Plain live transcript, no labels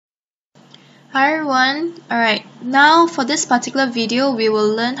Hi everyone. Alright, now for this particular video, we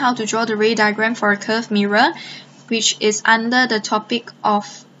will learn how to draw the ray diagram for a curved mirror, which is under the topic of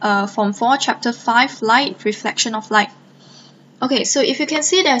Form 4, Chapter 5, Light, Reflection of Light. Okay, so if you can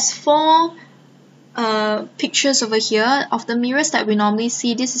see, there's four pictures over here of the mirrors that we normally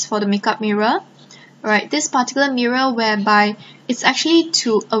see. This is for the makeup mirror. Alright, this particular mirror whereby it's actually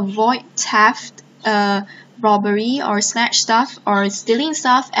to avoid theft, robbery or snatch stuff or stealing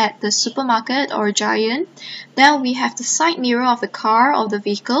stuff at the supermarket or giant. Then we have the side mirror of the car or the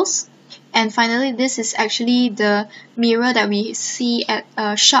vehicles. And finally, this is actually the mirror that we see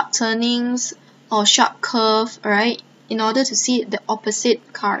at sharp turnings or sharp curve, alright, in order to see the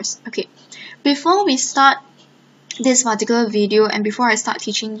opposite cars. Okay, before we start this particular video and before I start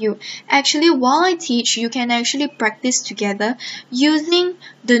teaching you, actually while I teach, you can actually practice together using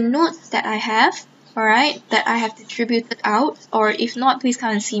the notes that I have, alright, that I have distributed out, or if not, please come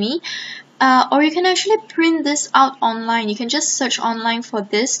and see me. Or you can actually print this out online. You can just search online for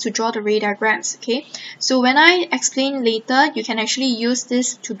this to draw the ray diagrams, okay? So when I explain later, you can actually use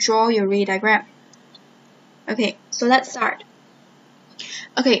this to draw your ray diagram. Okay, so let's start.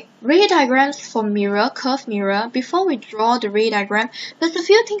 Okay, ray diagrams for mirror, curved mirror. Before we draw the ray diagram, there's a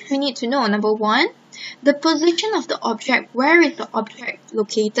few things we need to know. Number one, the position of the object. Where is the object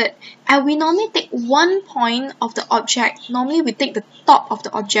located? And we normally take one point of the object. Normally we take the top of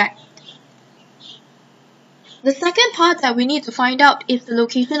the object. The second part that we need to find out is the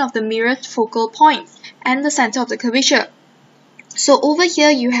location of the mirror's focal points and the center of the curvature. So over here,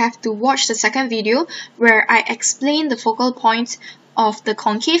 you have to watch the second video where I explain the focal points of the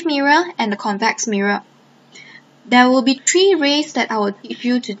concave mirror and the convex mirror. There will be three rays that I will teach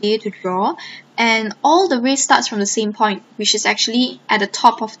you today to draw, and all the rays starts from the same point, which is actually at the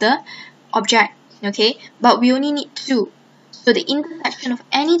top of the object, okay? But we only need two. So the intersection of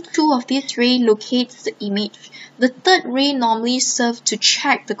any two of these rays locates the image. The third ray normally serves to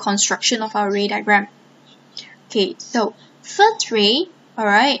check the construction of our ray diagram. Okay, so first ray,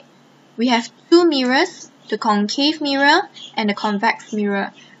 alright, we have two mirrors, the concave mirror and the convex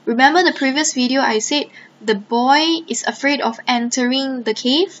mirror. Remember the previous video I said the boy is afraid of entering the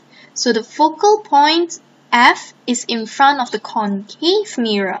cave, so the focal point F is in front of the concave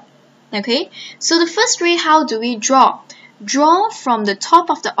mirror. Okay, so the first ray, how do we draw? Draw from the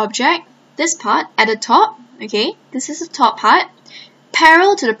top of the object, this part at the top, okay, this is the top part,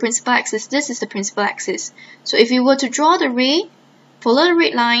 parallel to the principal axis. This is the principal axis. So if you were to draw the ray, follow the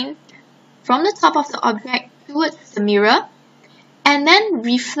red line from the top of the object towards the mirror, and then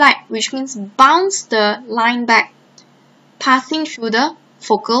reflect, which means bounce the line back, passing through the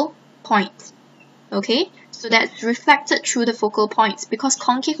focal point. Okay, so that's reflected through the focal points because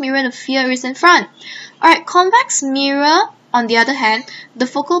concave mirror, the sphere is in front. Alright, convex mirror, on the other hand, the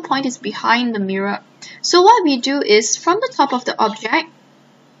focal point is behind the mirror. So what we do is from the top of the object,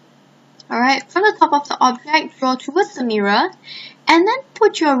 alright, from the top of the object, draw towards the mirror, and then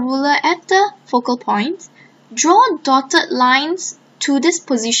put your ruler at the focal point. Draw dotted lines to this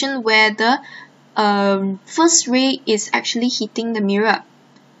position where the first ray is actually hitting the mirror.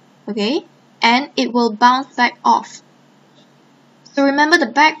 Okay, and it will bounce back off. So remember the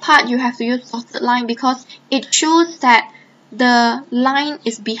back part, you have to use dotted line because it shows that the line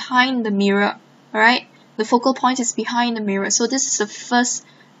is behind the mirror. Alright, the focal point is behind the mirror. So this is the first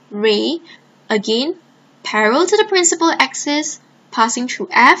ray. Again, parallel to the principal axis, passing through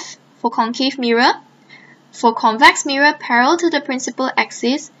F for concave mirror. For convex mirror, parallel to the principal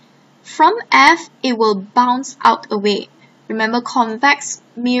axis, from F, it will bounce out away. Remember, convex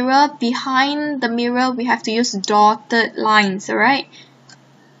mirror, behind the mirror, we have to use dotted lines, alright?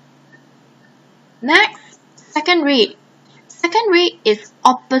 Next, second ray. Second ray is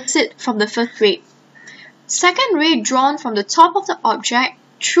opposite from the first ray. Second ray drawn from the top of the object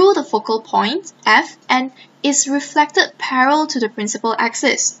through the focal point, F, and is reflected parallel to the principal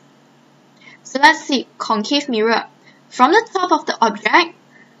axis. So let's see, concave mirror. From the top of the object,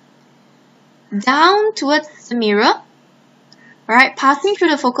 down towards the mirror, alright, passing through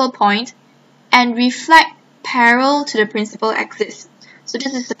the focal point, and reflect parallel to the principal axis. So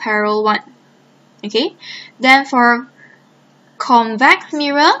this is the parallel one. Okay, then for convex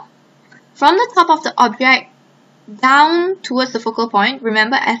mirror, from the top of the object, down towards the focal point,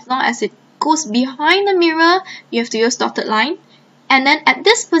 remember as long as it goes behind the mirror, you have to use dotted line, and then at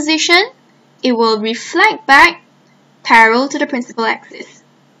this position, it will reflect back parallel to the principal axis.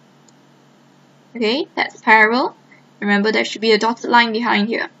 Okay, that's parallel. Remember, there should be a dotted line behind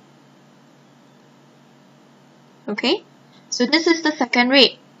here. Okay, so this is the second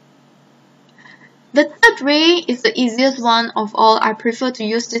ray. The third ray is the easiest one of all. I prefer to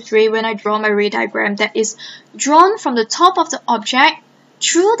use this ray when I draw my ray diagram, that is drawn from the top of the object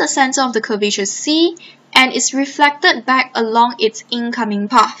through the center of the curvature C and is reflected back along its incoming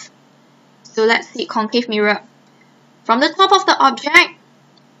path. So let's see concave mirror. From the top of the object,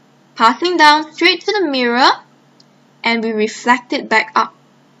 passing down straight to the mirror, and we reflect it back up.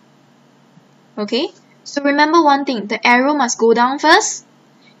 Okay, so remember one thing, the arrow must go down first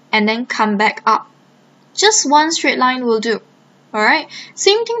and then come back up. Just one straight line will do. Alright,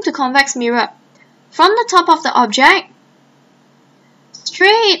 same thing to convex mirror. From the top of the object,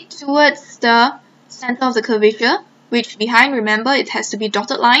 straight towards the center of the curvature, which behind, remember, it has to be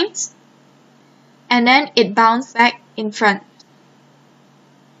dotted lines, and then it bounces back in front.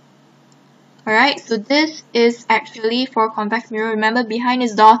 Alright, so this is actually for convex mirror. Remember, behind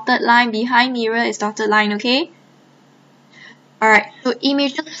is dotted line, behind mirror is dotted line, okay? Alright, so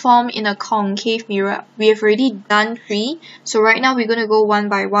images form in a concave mirror. We have already done 3, so right now we're going to go one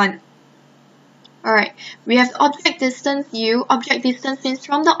by one. Alright, we have object distance U. Object distance means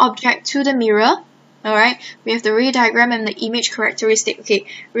from the object to the mirror. Alright, we have the ray diagram and the image characteristic. Okay,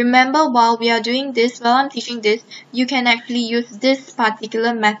 remember while we are doing this, while I'm teaching this, you can actually use this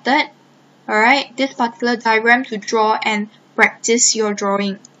particular method. Alright, this particular diagram to draw and practice your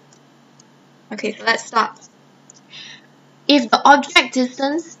drawing. Okay, so let's start. If the object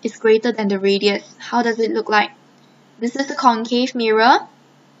distance is greater than the radius, how does it look like? This is a concave mirror.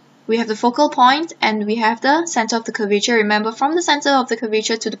 We have the focal point and we have the center of the curvature. Remember, from the center of the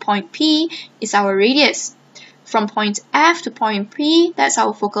curvature to the point P is our radius. From point F to point P, that's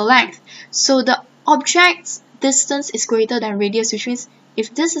our focal length. So the object's distance is greater than radius, which means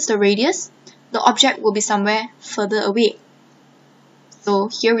if this is the radius, the object will be somewhere further away. So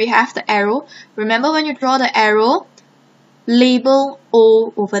here we have the arrow. Remember, when you draw the arrow, label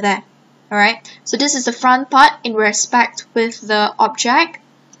O over there. Alright, so this is the front part in respect with the object.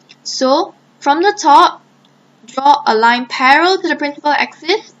 So from the top, draw a line parallel to the principal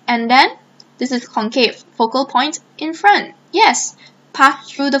axis, and then this is concave, focal point in front. Yes,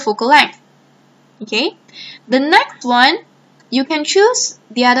 pass through the focal length. Okay, the next one, you can choose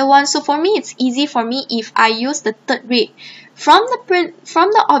the other one. So for me, it's easy for me if I use the third ray. From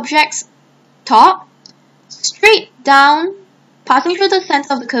the object's top, straight down, passing through the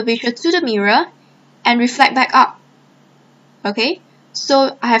center of the curvature to the mirror, and reflect back up. Okay,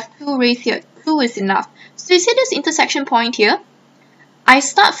 so I have 2 rays here. 2 is enough. So you see this intersection point here? I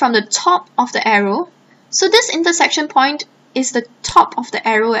start from the top of the arrow. So this intersection point is the top of the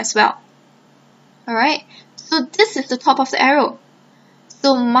arrow as well. Alright, so this is the top of the arrow.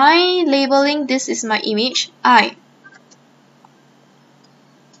 So my labeling, this is my image I.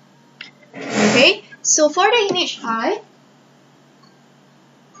 Okay, so for the image I,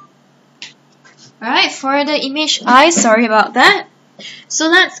 alright, for the image I, sorry about that. So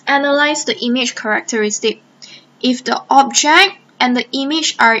let's analyze the image characteristic. If the object and the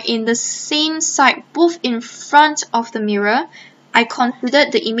image are in the same side, both in front of the mirror, I consider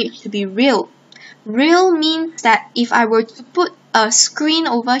the image to be real. Real means that if I were to put a screen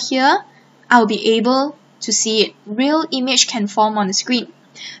over here, I'll be able to see it. Real image can form on the screen.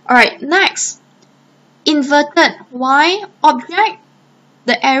 Alright, next. Inverted. Why? Object,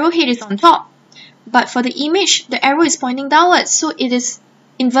 the arrowhead is on top. But for the image, the arrow is pointing downwards, so it is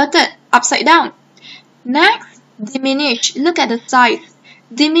inverted, upside down. Next, diminish. Look at the size.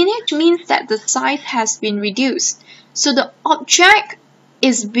 Diminish means that the size has been reduced. So the object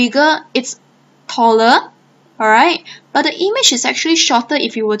is bigger, it's taller, alright? But the image is actually shorter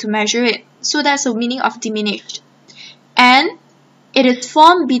if you were to measure it. So that's the meaning of diminished. And it is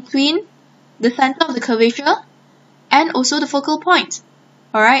formed between the center of the curvature and also the focal point.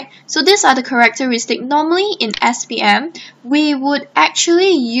 Alright, so these are the characteristics. Normally in SPM, we would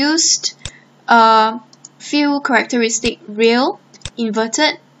actually use a few characteristics: real,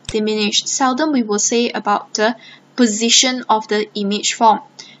 inverted, diminished. Seldom we will say about the position of the image form.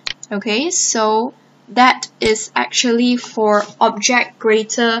 Okay, so that is actually for object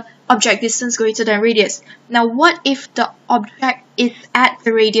distance greater than radius. Now what if the object is at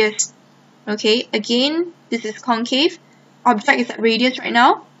the radius? Okay, again, this is concave. Object is at radius right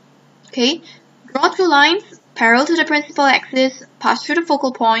now. Okay, draw 2 lines parallel to the principal axis, pass through the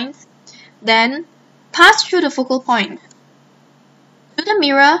focal points, then pass through the focal point to the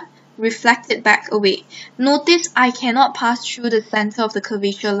mirror, reflect it back away. Notice I cannot pass through the center of the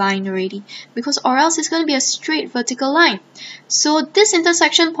curvature line already, because or else it's going to be a straight vertical line. So this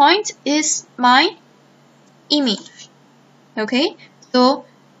intersection point is my image. Okay, so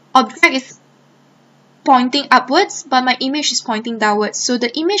object is pointing upwards, but my image is pointing downwards. So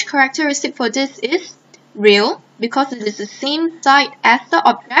the image characteristic for this is real, because it is the same side as the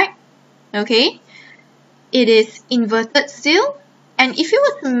object. Okay, it is inverted still. And if you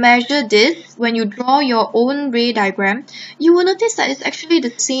were to measure this, when you draw your own ray diagram, you will notice that it's actually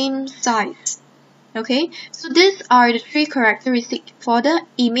the same size. Okay, so these are the three characteristics for the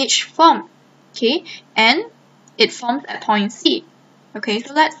image form. Okay, and it forms at point C. Okay,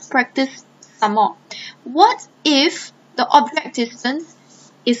 so let's practice some more. What if the object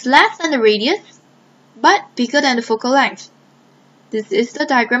distance is less than the radius, but bigger than the focal length? This is the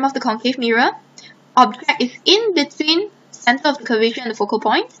diagram of the concave mirror. Object is in between center of the curvature and the focal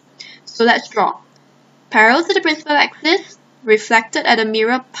point. So let's draw. Parallel to the principal axis, reflected at the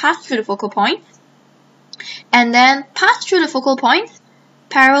mirror, pass through the focal point, and then pass through the focal point,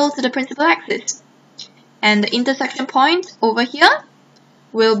 parallel to the principal axis. And the intersection point over here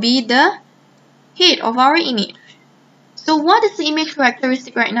will be the head of our image. So what is the image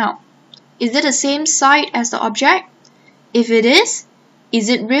characteristic right now? Is it the same side as the object? If it is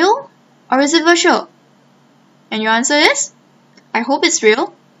it real or is it virtual? And your answer is, I hope it's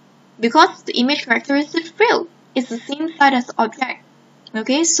real, because the image characteristic is real. It's the same side as the object.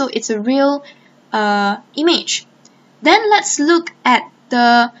 Okay, so it's a real image. Then let's look at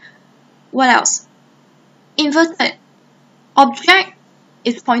the, what else? Inverted. Object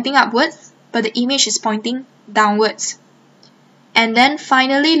is pointing upwards, but the image is pointing downwards. And then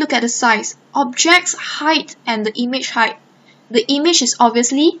finally, look at the size. Object's height and the image height. The image is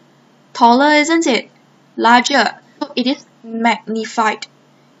obviously taller, isn't it? Larger. So it is magnified.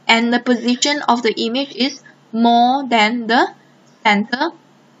 And the position of the image is more than the center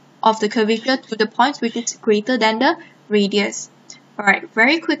of the curvature to the point which is greater than the radius. Alright,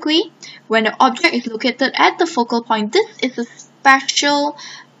 very quickly, when the object is located at the focal point, this is a special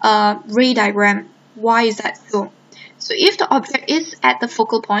ray diagram. Why is that so? So if the object is at the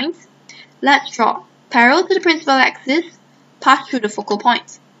focal point, let's draw. Parallel to the principal axis, pass through the focal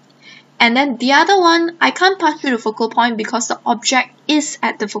point. And then the other one, I can't pass through the focal point because the object is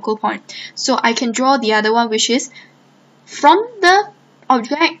at the focal point. So I can draw the other one, which is from the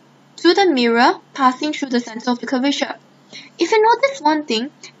object to the mirror, passing through the center of the curvature. If you notice one thing,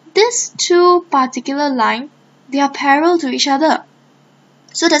 these two particular lines, they are parallel to each other.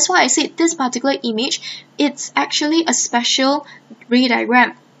 So that's why I said this particular image, it's actually a special ray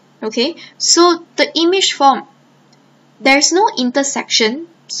diagram. Okay, so the image form, there's no intersection,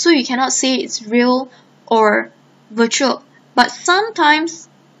 so you cannot say it's real or virtual. But sometimes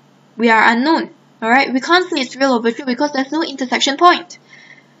we are unknown. Alright, we can't say it's real or virtual because there's no intersection point.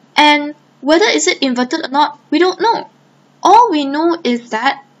 And whether is it inverted or not, we don't know. All we know is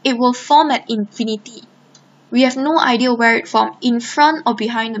that it will form at infinity. We have no idea where it formed, in front or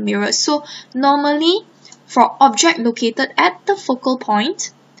behind the mirror. So normally, for object located at the focal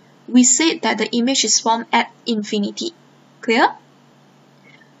point, we said that the image is formed at infinity. Clear?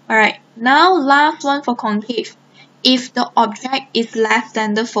 Alright, now last one for concave. If the object is less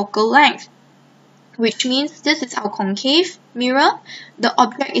than the focal length, which means this is our concave mirror, the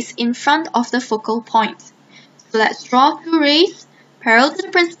object is in front of the focal point. So let's draw two rays, parallel to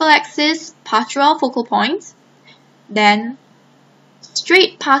the principal axis, pass through our focal point, then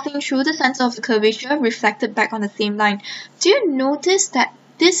straight passing through the center of the curvature, reflected back on the same line. Do you notice that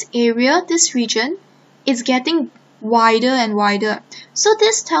this area, this region, is getting wider and wider? So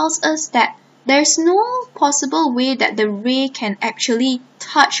this tells us that there's no possible way that the ray can actually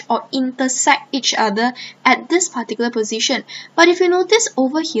touch or intersect each other at this particular position. But if you notice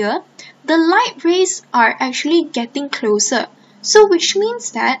over here, the light rays are actually getting closer. So which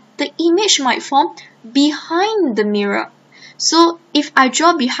means that the image might form behind the mirror. So if I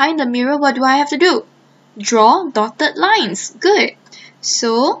draw behind the mirror, what do I have to do? Draw dotted lines. Good.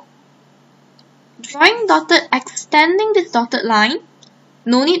 So drawing dotted, extending this dotted line,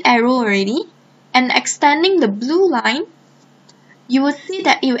 no need arrow already, and extending the blue line, you will see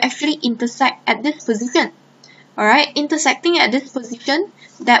that it will actually intersect at this position. Alright, intersecting at this position,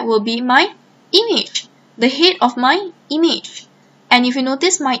 that will be my image, the head of my image. And if you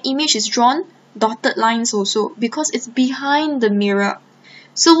notice, my image is drawn dotted lines also because it's behind the mirror.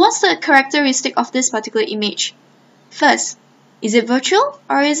 So what's the characteristic of this particular image? First, is it virtual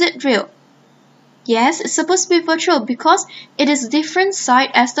or is it real? Yes, it's supposed to be virtual because it is different side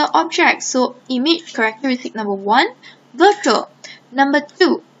as the object. So image characteristic number 1, virtual. Number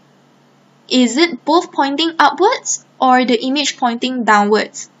 2, is it both pointing upwards or the image pointing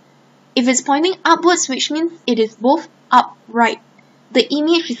downwards? If it's pointing upwards, which means it is both upright. The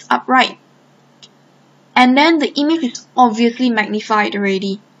image is upright. And then the image is obviously magnified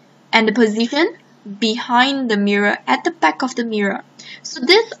already. And the position, behind the mirror, at the back of the mirror. So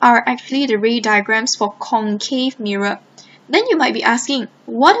these are actually the ray diagrams for concave mirror. Then you might be asking,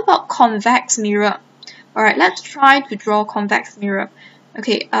 what about convex mirror? Alright, let's try to draw convex mirror.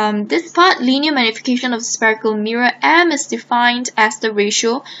 Okay, this part, linear magnification of the spherical mirror, M is defined as the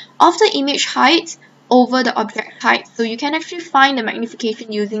ratio of the image height over the object height. So you can actually find the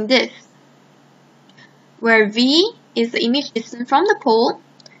magnification using this, where V is the image distance from the pole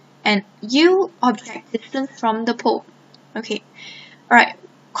and U object distance from the pole. Okay, alright.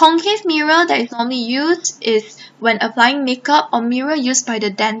 Concave mirror that is normally used is when applying makeup, or mirror used by the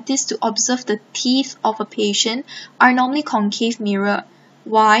dentist to observe the teeth of a patient are normally concave mirror.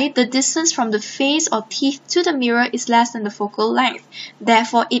 Why? The distance from the face or teeth to the mirror is less than the focal length.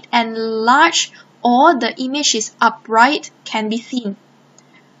 Therefore, it enlarged or the image is upright can be seen.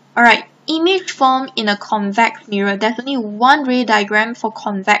 Alright, image formed in a convex mirror. There's only one ray diagram for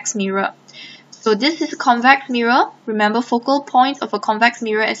convex mirror. So this is a convex mirror. Remember, focal point of a convex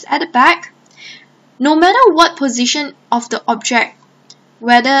mirror is at the back. No matter what position of the object,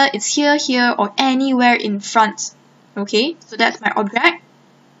 whether it's here, here, or anywhere in front. Okay, so that's my object.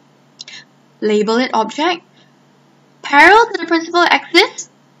 Label it object. Parallel to the principal axis,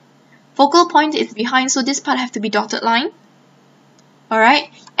 focal point is behind, so this part have to be dotted line.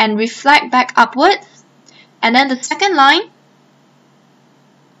 Alright, and reflect back upwards. And then the second line,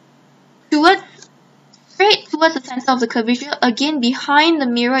 straight towards the center of the curvature, again behind the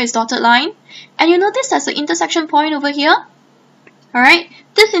mirror is dotted line. And you notice there's an intersection point over here. Alright,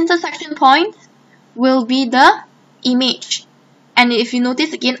 this intersection point will be the image. And if you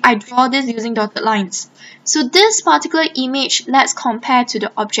notice again, I draw this using dotted lines. So this particular image, let's compare to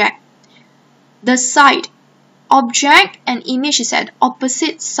the object. The side, object and image is at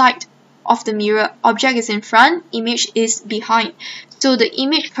opposite side of the mirror. Object is in front, image is behind. So the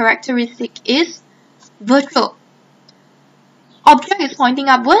image characteristic is vertical. Object is pointing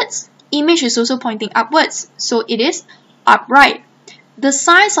upwards, image is also pointing upwards. So it is upright. The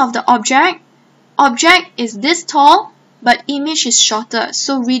size of the object is this tall, but image is shorter,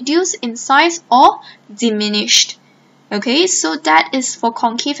 so reduced in size or diminished. Okay, so that is for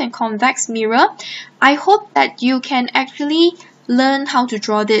concave and convex mirror. I hope that you can actually learn how to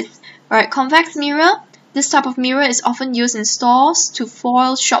draw this. Alright, convex mirror. This type of mirror is often used in stores to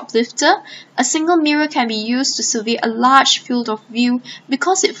foil shoplifter. A single mirror can be used to survey a large field of view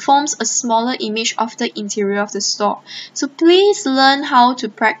because it forms a smaller image of the interior of the store. So please learn how to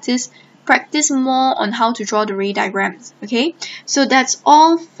practice more on how to draw the ray diagrams. Okay, so that's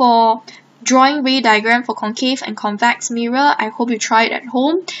all for drawing ray diagram for concave and convex mirror. I hope you try it at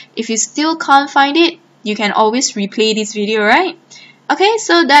home. If you still can't find it, you can always replay this video, right? Okay,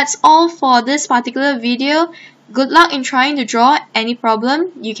 so that's all for this particular video. Good luck in trying to draw. Any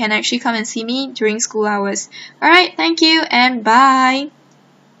problem, you can actually come and see me during school hours. Alright, thank you and bye.